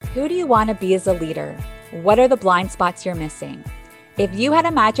Who do you want to be as a leader? What are the blind spots you're missing? If you had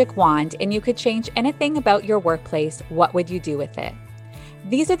a magic wand and you could change anything about your workplace, what would you do with it?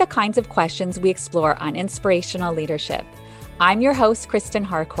 These are the kinds of questions we explore on Inspirational Leadership. I'm your host, Kristen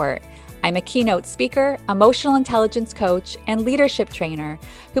Harcourt. I'm a keynote speaker, emotional intelligence coach, and leadership trainer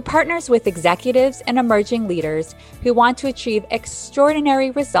who partners with executives and emerging leaders who want to achieve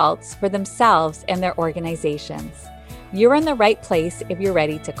extraordinary results for themselves and their organizations. You're in the right place if you're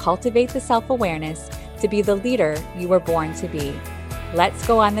ready to cultivate the self-awareness to be the leader you were born to be. Let's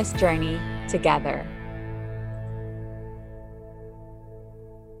go on this journey together.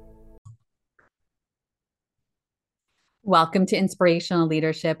 Welcome to Inspirational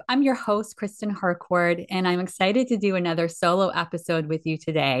Leadership. I'm your host, Kristen Harcourt, and I'm excited to do another solo episode with you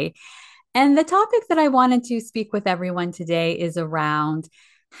today. And the topic that I wanted to speak with everyone today is around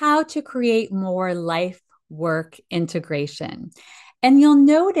how to create more life-work integration. And you'll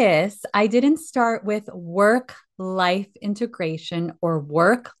notice I didn't start with work-life integration or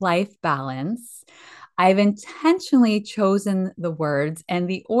work-life balance. I've intentionally chosen the words and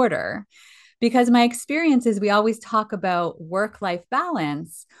the order because my experience is we always talk about work-life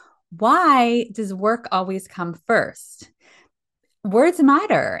balance. Why does work always come first? Words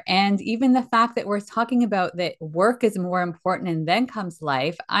matter. And even the fact that we're talking about that work is more important and then comes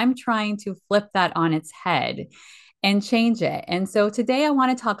life, I'm trying to flip that on its head and change it. And so today I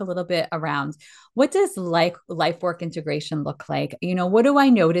want to talk a little bit around what does life work integration look like? What do I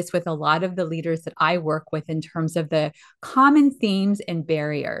notice with a lot of the leaders that I work with in terms of the common themes and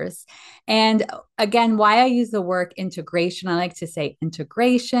barriers? And again, why I use the word integration, I like to say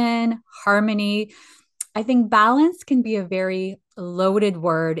integration, harmony. I think balance can be a very loaded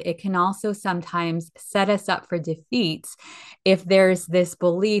word. It can also sometimes set us up for defeat if there's this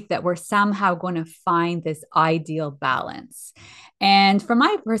belief that we're somehow going to find this ideal balance. And from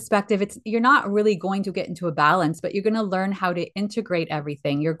my perspective, you're not really going to get into a balance, but you're going to learn how to integrate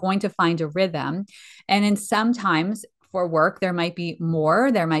everything. You're going to find a rhythm. And then sometimes for work, there might be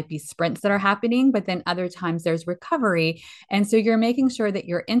sprints that are happening, but then other times there's recovery. And so you're making sure that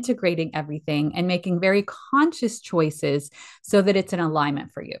you're integrating everything and making very conscious choices so that it's in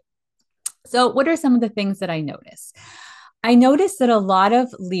alignment for you. So what are some of the things that I notice? I notice that a lot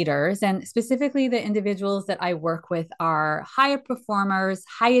of leaders, and specifically the individuals that I work with, are high performers,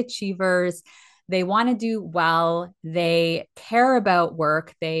 high achievers. They want to do well. They care about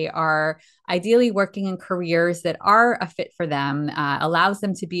work. They are ideally working in careers that are a fit for them, allows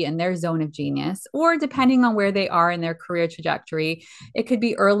them to be in their zone of genius, or depending on where they are in their career trajectory, it could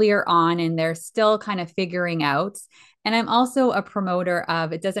be earlier on and they're still kind of figuring out. And I'm also a promoter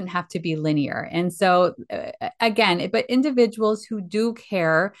of it doesn't have to be linear. And so, again, but individuals who do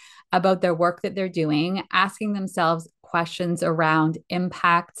care about their work that they're doing, asking themselves questions around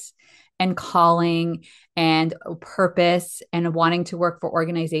impact and calling and purpose and wanting to work for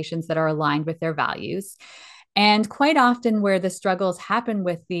organizations that are aligned with their values. And quite often where the struggles happen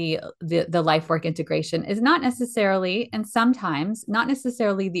with the life work integration is not necessarily, and sometimes not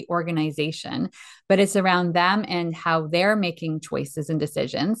necessarily the organization, but it's around them and how they're making choices and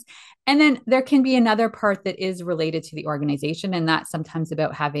decisions. And then there can be another part that is related to the organization. And that's sometimes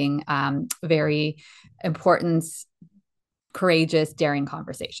about having very important, courageous, daring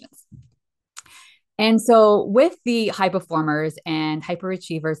conversations. And so with the high performers and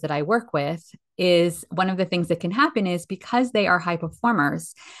hyperachievers that I work with, is one of the things that can happen is because they are high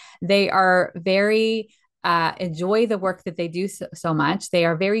performers, they are very enjoy the work that they do so much. They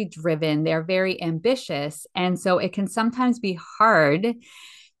are very driven. They're very ambitious. And so it can sometimes be hard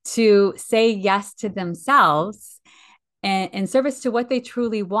to say yes to themselves and in service to what they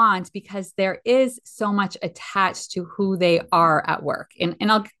truly want, because there is so much attached to who they are at work. And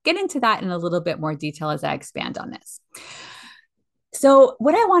I'll get into that in a little bit more detail as I expand on this. So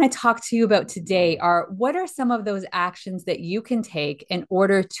what I want to talk to you about today are what are some of those actions that you can take in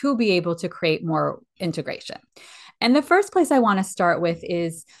order to be able to create more integration? And the first place I want to start with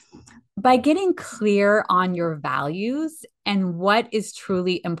is by getting clear on your values and what is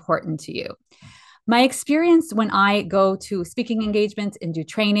truly important to you. My experience when I go to speaking engagements and do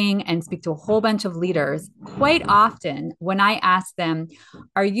training and speak to a whole bunch of leaders, quite often when I ask them,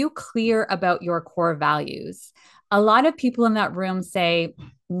 are you clear about your core values? A lot of people in that room say,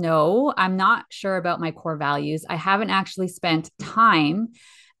 no, I'm not sure about my core values. I haven't actually spent time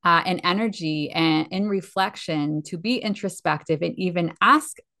and energy and in reflection to be introspective and even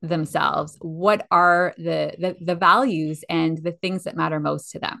ask themselves what are the values and the things that matter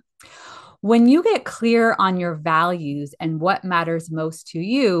most to them. When you get clear on your values and what matters most to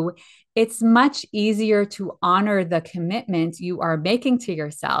you, it's much easier to honor the commitment you are making to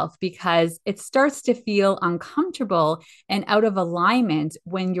yourself because it starts to feel uncomfortable and out of alignment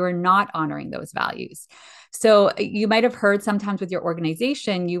when you're not honoring those values. So, you might have heard sometimes with your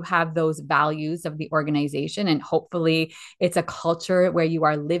organization, you have those values of the organization, and hopefully, it's a culture where you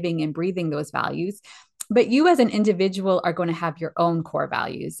are living and breathing those values. But you, as an individual, are going to have your own core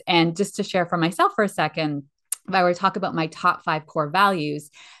values. And just to share for myself for a second, if I were to talk about my top 5 core values,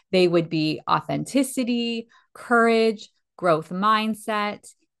 they would be authenticity, courage, growth mindset,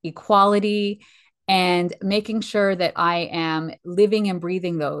 equality, and making sure that I am living and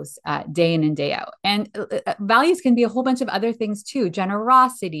breathing those day in and day out. And values can be a whole bunch of other things too: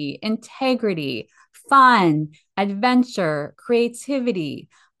 generosity, integrity, fun, adventure, creativity,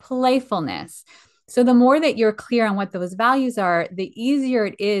 playfulness. So, the more that you're clear on what those values are, the easier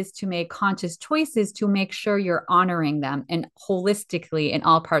it is to make conscious choices to make sure you're honoring them and holistically in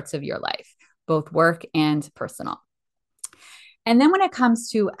all parts of your life, both work and personal. And then when it comes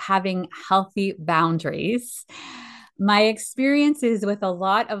to having healthy boundaries, my experiences with a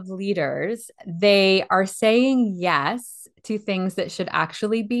lot of leaders, they are saying yes to things that should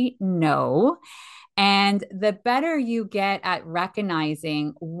actually be no. And the better you get at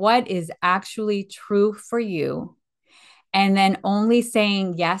recognizing what is actually true for you, and then only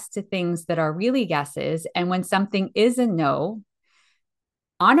saying yes to things that are really yeses. And when something is a no,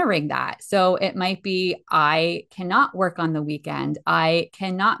 honoring that. So it might be, I cannot work on the weekend. I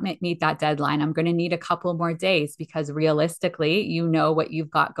cannot meet that deadline. I'm going to need a couple more days because realistically, you know what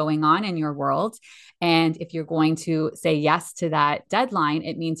you've got going on in your world. And if you're going to say yes to that deadline,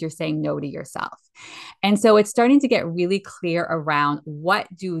 it means you're saying no to yourself. And so it's starting to get really clear around, what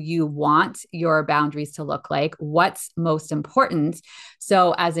do you want your boundaries to look like? What's most important?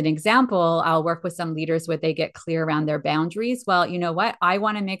 So, as an example, I'll work with some leaders where they get clear around their boundaries. Well, you know what? I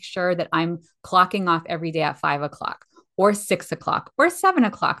want to make sure that I'm clocking off every day at 5 o'clock or 6 o'clock or 7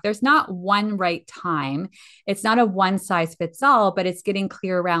 o'clock. There's not one right time. It's not a one size fits all, but it's getting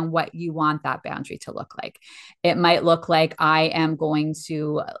clear around what you want that boundary to look like. It might look like, I am going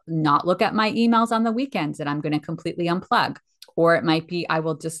to not look at my emails on the weekends and I'm going to completely unplug. Or it might be, I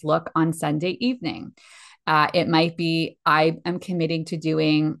will just look on Sunday evening. It might be, I am committing to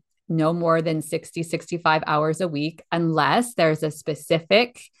doing no more than 60, 65 hours a week, unless there's a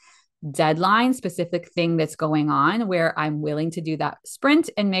specific deadline, specific thing that's going on where I'm willing to do that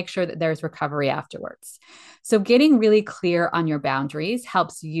sprint and make sure that there's recovery afterwards. So, getting really clear on your boundaries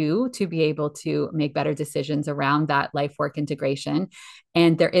helps you to be able to make better decisions around that life work integration.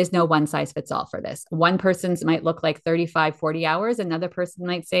 And there is no one size fits all for this. One person's might look like 35, 40 hours. Another person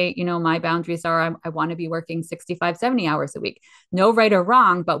might say, my boundaries are, I want to be working 65, 70 hours a week. No right or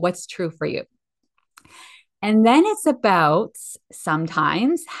wrong, but what's true for you. And then it's about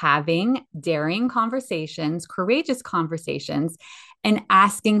sometimes having daring conversations, courageous conversations, and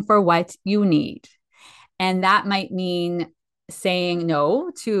asking for what you need. And that might mean saying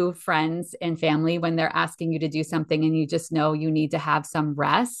no to friends and family when they're asking you to do something and you just know you need to have some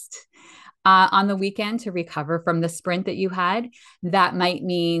rest on the weekend to recover from the sprint that you had. That might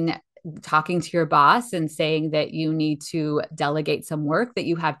mean talking to your boss and saying that you need to delegate some work, that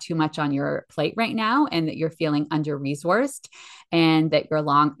you have too much on your plate right now and that you're feeling under resourced and that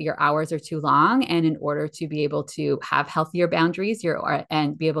your hours are too long. And in order to be able to have healthier boundaries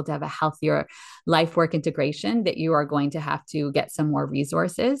and be able to have a healthier life work integration, that you are going to have to get some more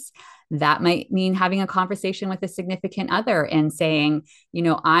resources. That might mean having a conversation with a significant other and saying,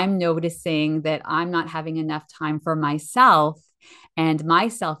 I'm noticing that I'm not having enough time for myself and my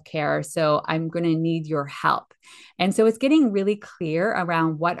self-care. So I'm going to need your help. And so it's getting really clear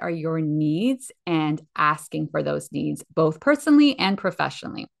around what are your needs and asking for those needs, both personally and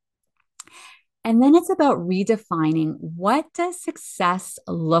professionally. And then it's about redefining, what does success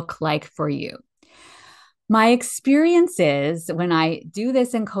look like for you? My experience is, when I do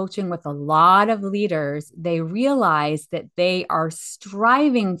this in coaching with a lot of leaders, they realize that they are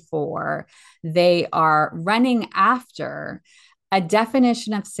striving for, they are running after a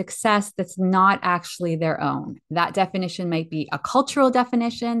definition of success that's not actually their own. That definition might be a cultural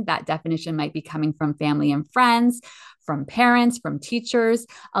definition. That definition might be coming from family and friends, from parents, from teachers,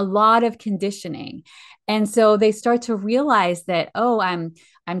 a lot of conditioning. And so they start to realize that,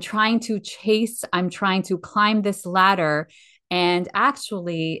 I'm trying to climb this ladder. And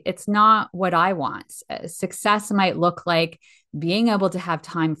actually, it's not what I want. Success might look like being able to have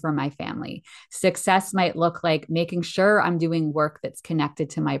time for my family. Success might look like making sure I'm doing work that's connected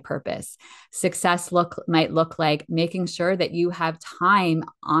to my purpose. Success might look like making sure that you have time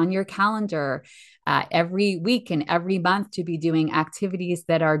on your calendar every week and every month to be doing activities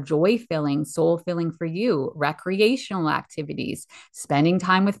that are joy filling, soul filling for you, recreational activities, spending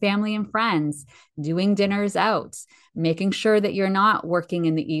time with family and friends, doing dinners out, making sure that you're not working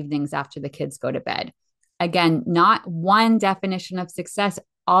in the evenings after the kids go to bed. Again, not one definition of success.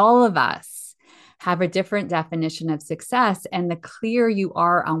 All of us have a different definition of success. And the clearer you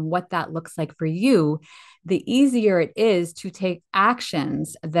are on what that looks like for you, the easier it is to take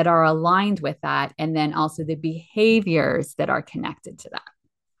actions that are aligned with that. And then also the behaviors that are connected to that.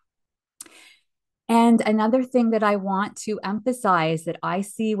 And another thing that I want to emphasize that I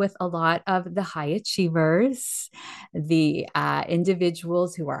see with a lot of the high achievers, the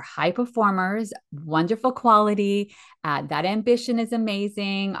individuals who are high performers, wonderful quality, that ambition is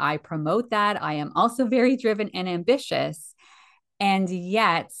amazing. I promote that. I am also very driven and ambitious. And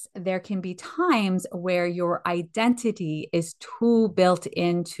yet, there can be times where your identity is too built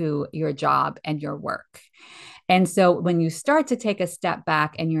into your job and your work. And so when you start to take a step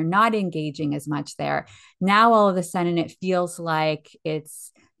back and you're not engaging as much there, now all of a sudden it feels like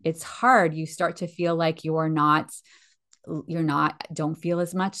it's hard. You start to feel like don't feel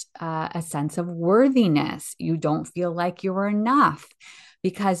as much a sense of worthiness. You don't feel like you're enough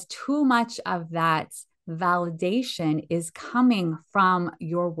because too much of that validation is coming from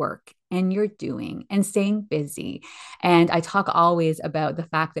your work and you're doing and staying busy. And I talk always about the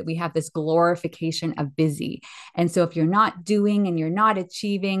fact that we have this glorification of busy. And so if you're not doing and you're not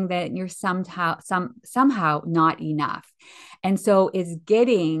achieving, then you're somehow not enough. And so it's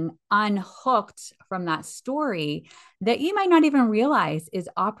getting unhooked from that story that you might not even realize is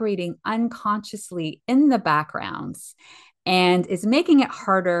operating unconsciously in the backgrounds and is making it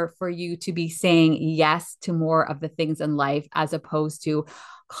harder for you to be saying yes to more of the things in life as opposed to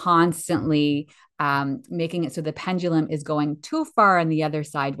constantly making it so the pendulum is going too far on the other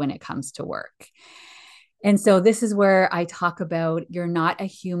side when it comes to work. And so this is where I talk about you're not a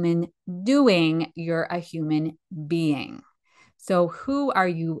human doing, you're a human being. So who are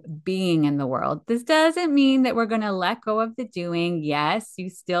you being in the world? This doesn't mean that we're going to let go of the doing. Yes,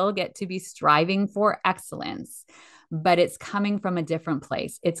 you still get to be striving for excellence, but it's coming from a different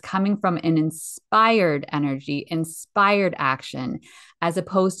place. It's coming from an inspired energy, inspired action, as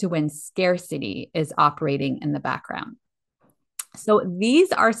opposed to when scarcity is operating in the background. So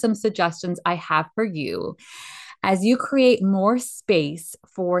these are some suggestions I have for you as you create more space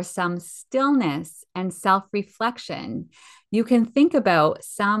for some stillness and self-reflection. You can think about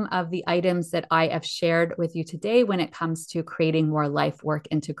some of the items that I have shared with you today when it comes to creating more life-work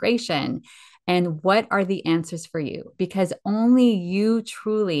integration. And what are the answers for you? Because only you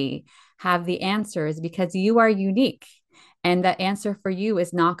truly have the answers because you are unique. And the answer for you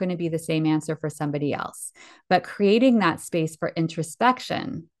is not going to be the same answer for somebody else. But creating that space for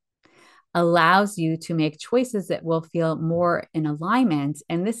introspection allows you to make choices that will feel more in alignment.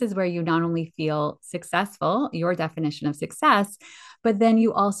 And this is where you not only feel successful, your definition of success, but then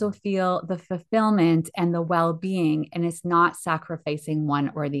you also feel the fulfillment and the well-being, and it's not sacrificing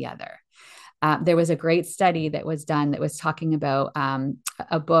one or the other. There was a great study that was done that was talking about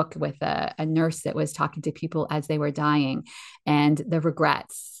a book with a nurse that was talking to people as they were dying and the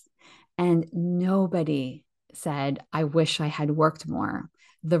regrets. And nobody said, I wish I had worked more.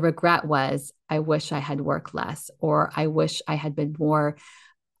 The regret was, I wish I had worked less, or I wish I had been more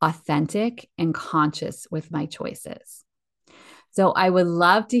authentic and conscious with my choices. So I would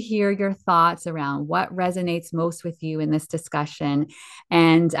love to hear your thoughts around what resonates most with you in this discussion.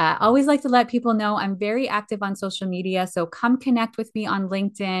 And I always like to let people know I'm very active on social media. So come connect with me on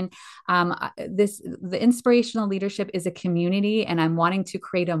LinkedIn. The Inspirational Leadership is a community, and I'm wanting to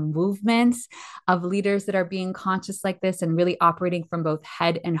create a movement of leaders that are being conscious like this and really operating from both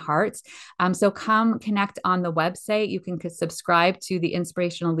head and heart. So come connect on the website. You can subscribe to the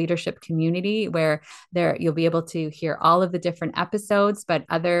Inspirational Leadership community where you'll be able to hear all of the different episodes, but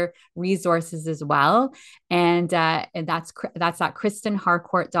other resources as well. And that's at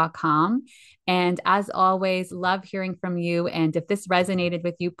KristenHarcourt.com. And as always, love hearing from you. And if this resonated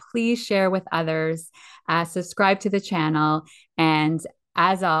with you, please share with others, subscribe to the channel. And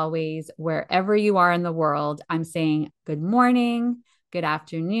as always, wherever you are in the world, I'm saying good morning, good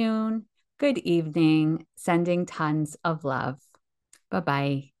afternoon, good evening, sending tons of love.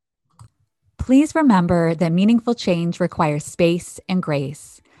 Bye-bye. Please remember that meaningful change requires space and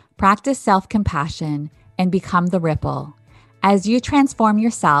grace. Practice self-compassion and become the ripple. As you transform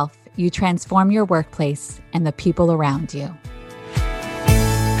yourself, you transform your workplace and the people around you.